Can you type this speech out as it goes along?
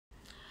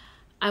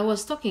I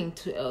was talking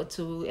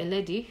to a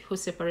lady who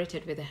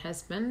separated with her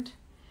husband,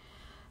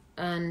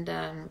 and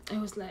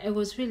I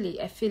was really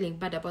feeling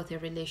bad about their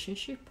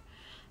relationship.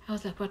 I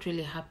was like, what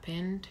really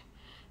happened?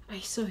 I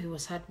saw he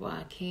was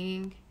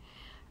hardworking,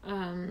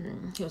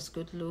 he was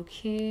good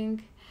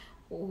looking.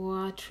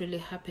 What really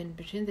happened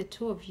between the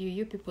two of you?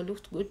 You people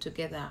looked good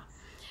together.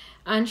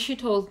 And she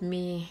told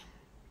me,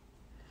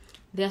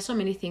 there are so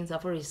many things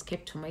I've always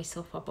kept to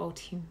myself about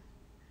him.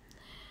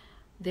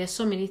 There are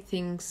so many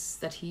things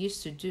that he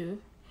used to do,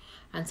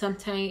 and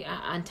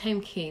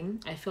time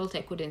came, I felt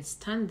I couldn't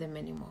stand them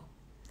anymore.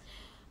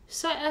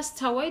 So I asked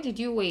her, why did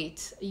you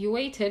wait? You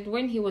waited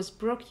when he was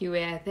broke, you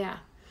were there.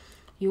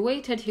 You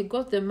waited, he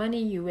got the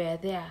money, you were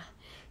there.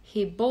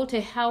 He bought a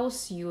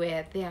house, you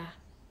were there.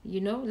 You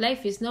know,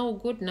 life is now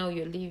good, now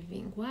you're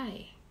leaving.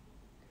 Why?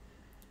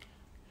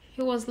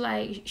 She was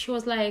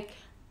like,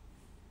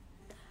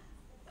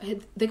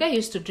 the guy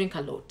used to drink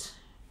a lot.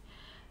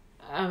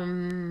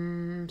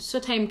 So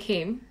time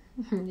came.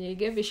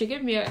 She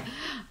gave me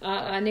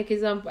an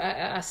example,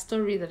 a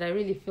story that I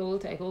really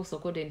felt I also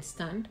couldn't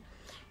stand.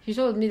 She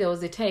told me there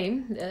was a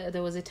time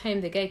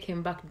the guy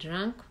came back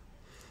drunk.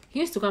 He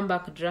used to come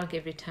back drunk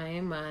every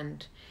time,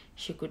 and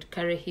she could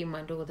carry him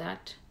and all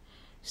that.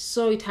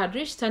 So it had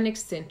reached an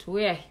extent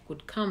where he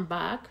could come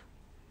back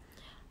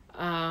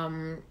outside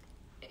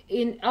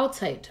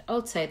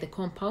the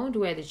compound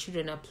where the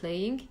children are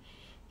playing.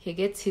 He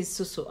gets his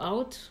susu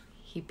out,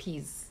 he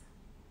pees.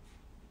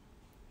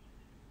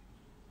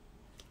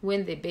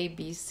 When the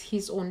babies,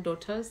 his own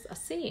daughters, are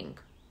saying.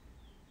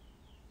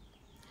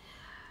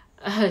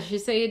 She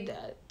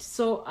said,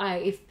 so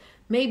if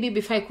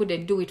I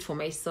couldn't do it for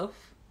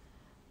myself,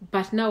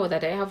 but now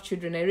that I have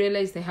children, I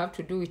realize I have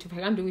to do it. If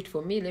I can't do it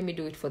for me, let me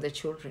do it for the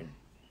children.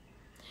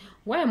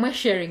 Why am I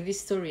sharing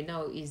this story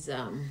now is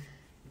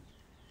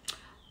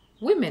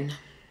women.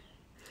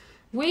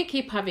 We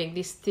keep having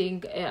this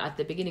thing at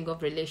the beginning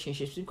of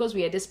relationships because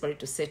we are desperate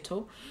to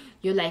settle.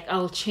 You're like,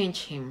 I'll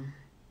change him.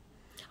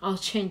 I'll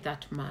change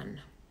that man.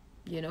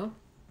 You know?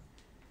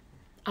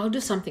 I'll do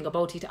something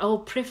about it. I'll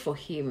pray for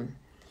him.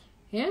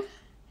 Yeah?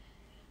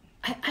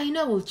 I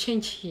know I will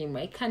change him.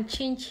 I can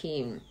change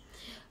him.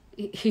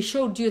 He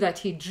showed you that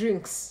he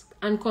drinks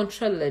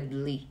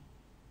uncontrollably.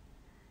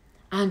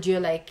 And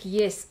you're like,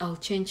 yes, I'll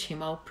change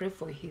him. I'll pray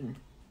for him.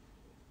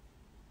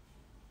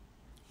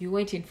 You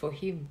went in for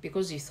him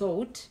because you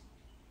thought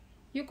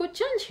you could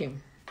change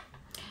him.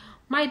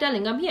 My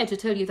darling, I'm here to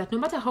tell you that no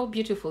matter how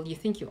beautiful you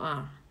think you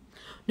are,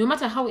 no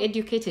matter how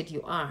educated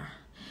you are,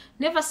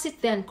 never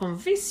sit there and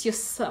convince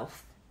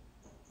yourself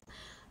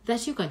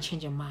that you can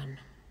change a man.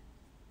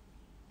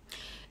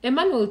 A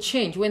man will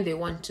change when they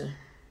want to.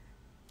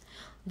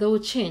 They will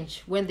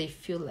change when they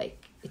feel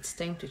like it's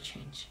time to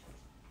change.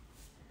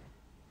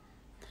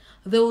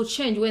 They will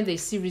change when they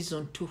see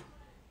reason to.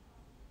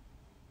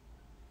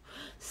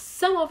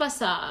 Some of us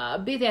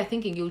be there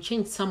thinking you'll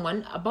change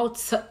someone about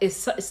a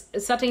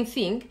certain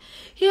thing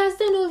he has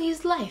done all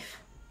his life.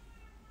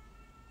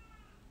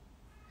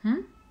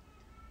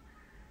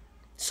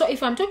 So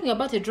if I'm talking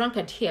about a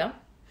drunkard here,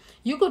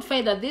 you could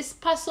find that this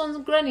person's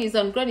grannies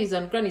and grannies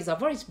and grannies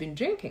have always been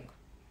drinking.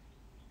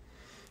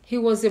 He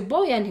was a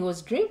boy and he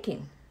was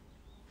drinking.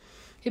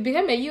 He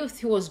became a youth,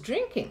 he was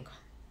drinking.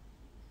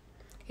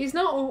 He's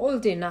now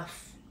old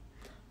enough.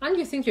 And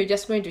you think you're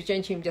just going to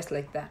change him just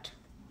like that?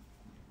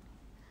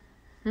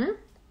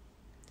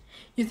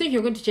 You think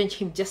you're going to change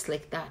him just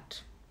like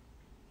that?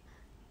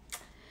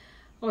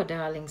 Oh,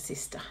 darling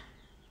sister,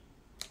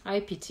 I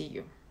pity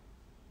you.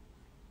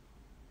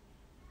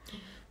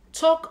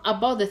 Talk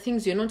about the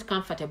things you're not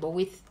comfortable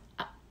with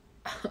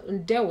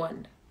day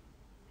one.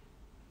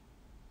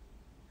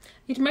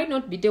 It might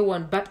not be day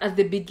one, but at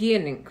the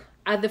beginning,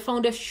 at the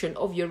foundation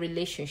of your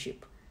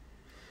relationship.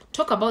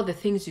 Talk about the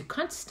things you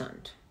can't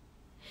stand.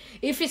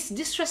 If it's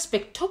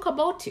disrespect, talk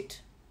about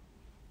it.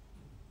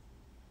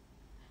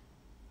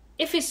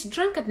 If it's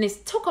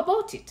drunkenness, talk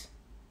about it.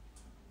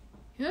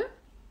 Yeah?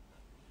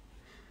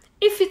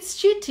 If it's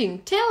cheating,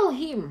 tell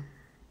him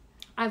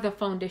at the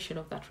foundation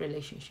of that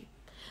relationship.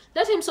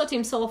 Let him sort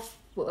himself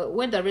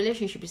when the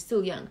relationship is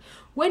still young.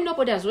 When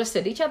nobody has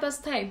wasted each other's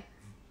time.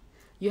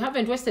 You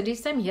haven't wasted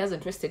his time, he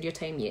hasn't wasted your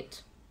time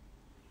yet.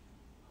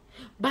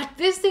 But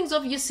these things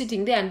of you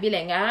sitting there and be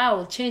like,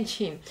 I'll change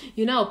him.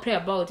 You know, I'll pray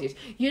about it.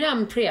 You know,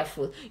 I'm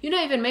prayerful. You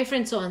know, even my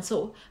friend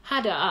so-and-so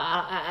had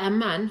a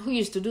man who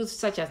used to do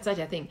such and such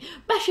a thing.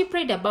 But she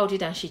prayed about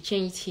it and she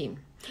changed him.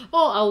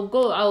 Oh,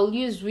 I'll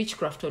use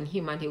witchcraft on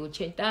him and he will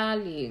change.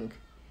 Darling,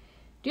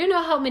 do you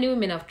know how many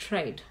women have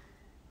tried?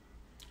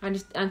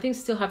 And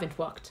things still haven't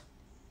worked.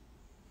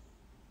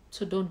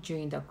 So don't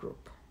join that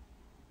group.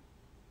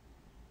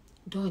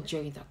 Don't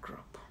join that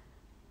group.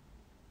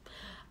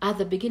 At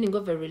the beginning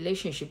of a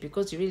relationship,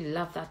 because you really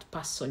love that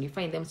person, you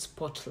find them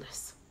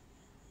spotless.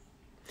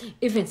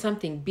 Even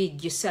something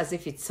big, you say as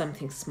if it's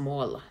something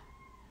smaller.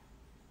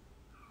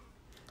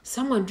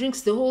 Someone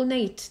drinks the whole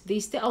night. They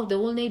stay out the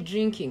whole night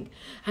drinking.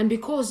 And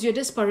because you're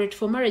desperate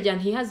for marriage and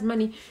he has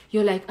money,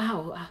 you're like,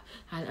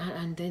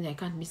 and then I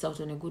can't miss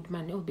out on a good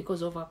man. Oh,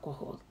 because of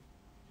alcohol.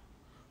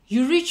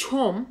 You reach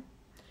home,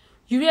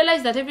 you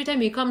realize that every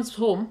time he comes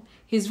home,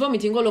 he's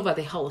vomiting all over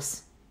the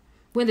house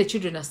when the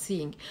children are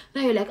seeing.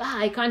 Now you're like,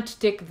 I can't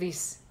take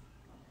this.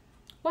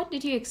 What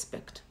did you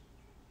expect?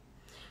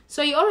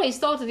 So you always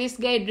thought this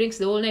guy drinks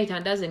the whole night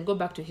and doesn't go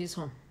back to his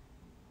home.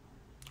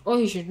 Or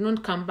he should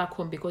not come back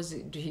home because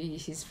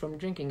he's from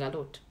drinking a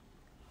lot.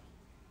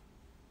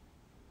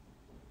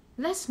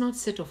 Let's not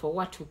settle for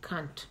what we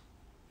can't.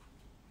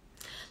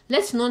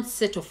 Let's not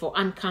settle for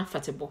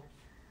uncomfortable.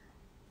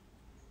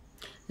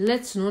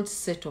 Let's not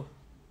settle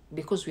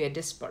because we are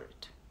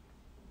desperate.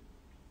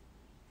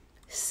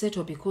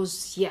 Settle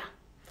because,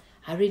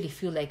 I really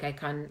feel like I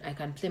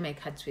can play my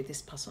cards with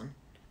this person.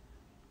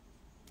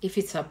 If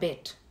it's a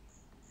bet,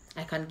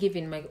 I can give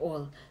in my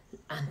all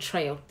and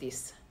try out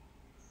this.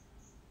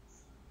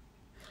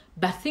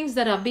 But things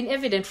that have been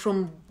evident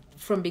from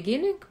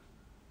beginning,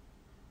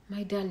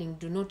 my darling,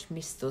 do not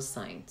miss those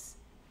signs.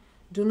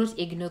 Do not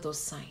ignore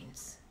those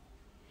signs.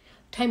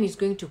 Time is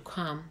going to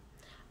come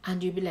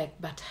and you'll be like,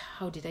 but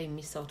how did I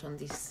miss out on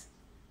this?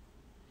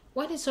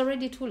 When it's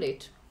already too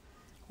late.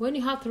 When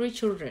you have 3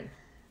 children.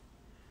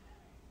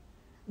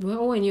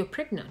 Or when you're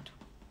pregnant.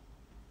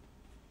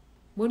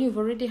 When you've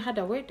already had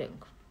a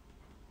wedding.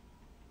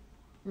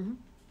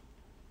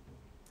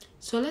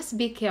 So let's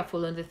be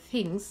careful on the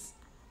things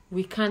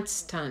we can't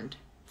stand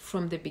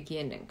from the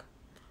beginning,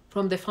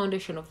 from the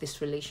foundation of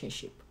this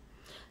relationship.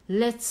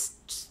 Let's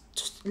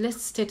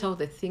state out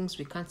the things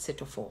we can't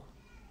settle for.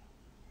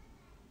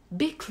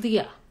 Be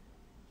clear.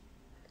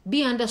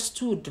 Be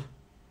understood.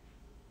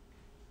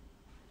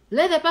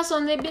 Let the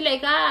person be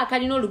like,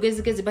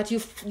 but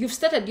you've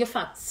stated your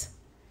facts.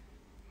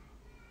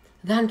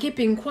 Than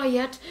keeping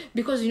quiet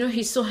because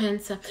he's so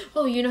handsome.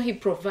 Oh, he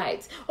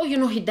provides. Oh,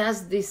 he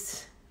does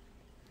this.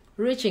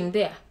 Reaching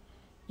there,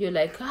 you're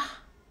like, how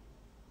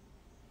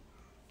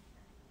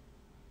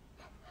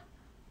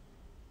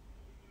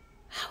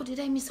did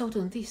I miss out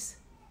on this?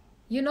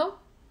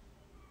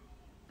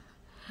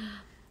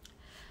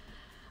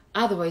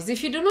 Otherwise,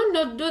 if you do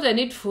not do the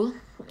needful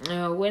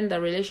when the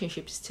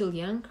relationship is still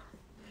young,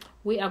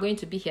 we are going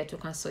to be here to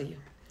counsel you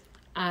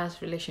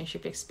as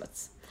relationship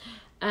experts.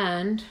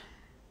 And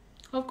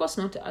of course,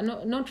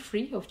 not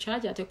free of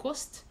charge, at a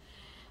cost.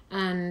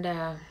 And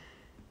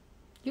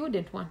you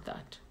wouldn't want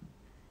that.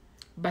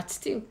 But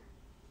still,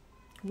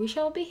 we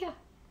shall be here.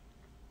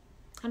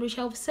 And we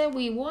shall say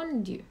we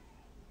warned you.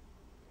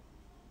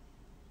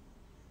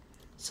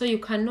 So you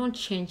cannot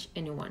change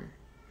anyone.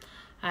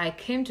 I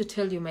came to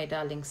tell you, my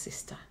darling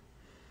sister,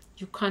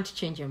 you can't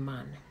change a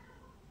man.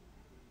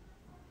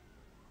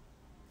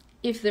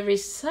 If there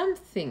is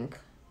something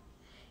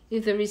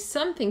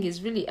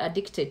he's really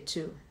addicted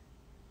to,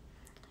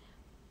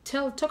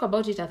 talk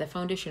about it at the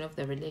foundation of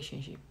the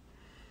relationship.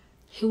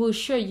 He will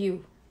show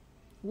you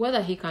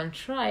whether he can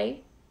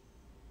try.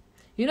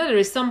 There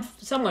is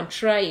someone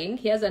trying.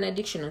 He has an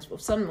addiction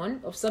of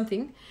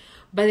something,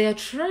 but they are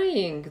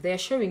trying. They are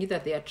showing you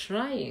that they are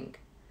trying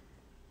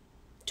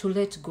to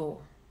let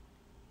go.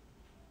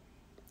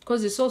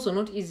 Because it's also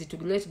not easy to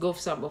let go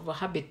of a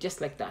habit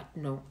just like that.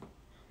 No.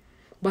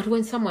 But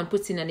when someone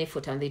puts in an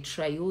effort and they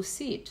try, you will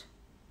see it.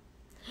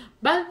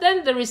 But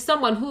then there is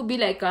someone who will be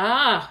like,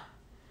 I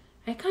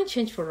can't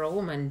change for a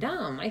woman.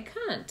 Damn, I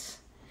can't.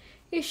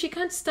 If she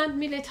can't stand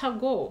me, let her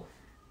go.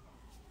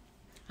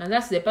 And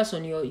that's the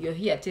person you're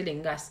here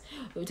telling us,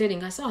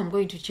 I'm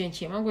going to change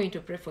him. I'm going to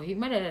pray for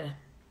him.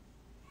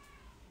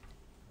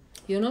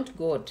 You're not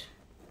God.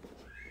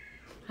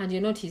 And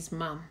you're not his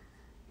mom.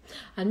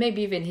 And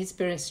maybe even his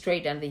parents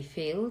tried and they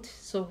failed.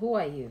 So who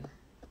are you?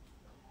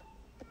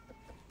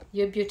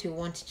 Your beauty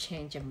won't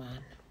change a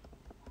man.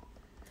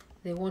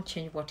 They won't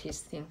change what he's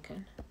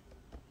thinking.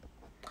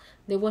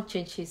 They won't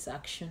change his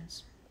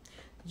actions.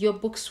 Your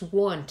books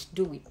won't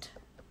do it.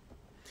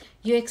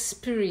 Your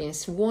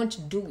experience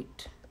won't do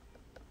it.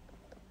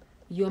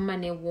 Your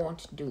money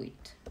won't do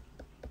it.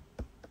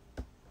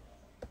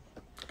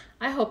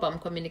 I hope I'm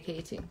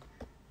communicating.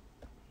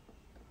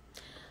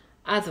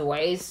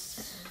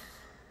 Otherwise,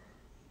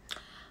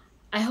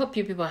 I hope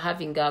you people are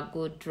having a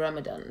good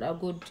Ramadan, a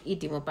good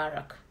Eid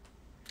Mubarak.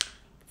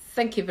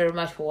 Thank you very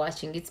much for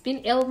watching. It's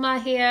been Elma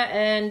here,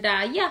 and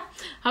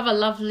have a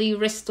lovely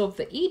rest of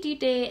the Eid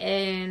day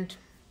and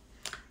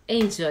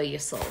enjoy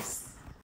yourselves.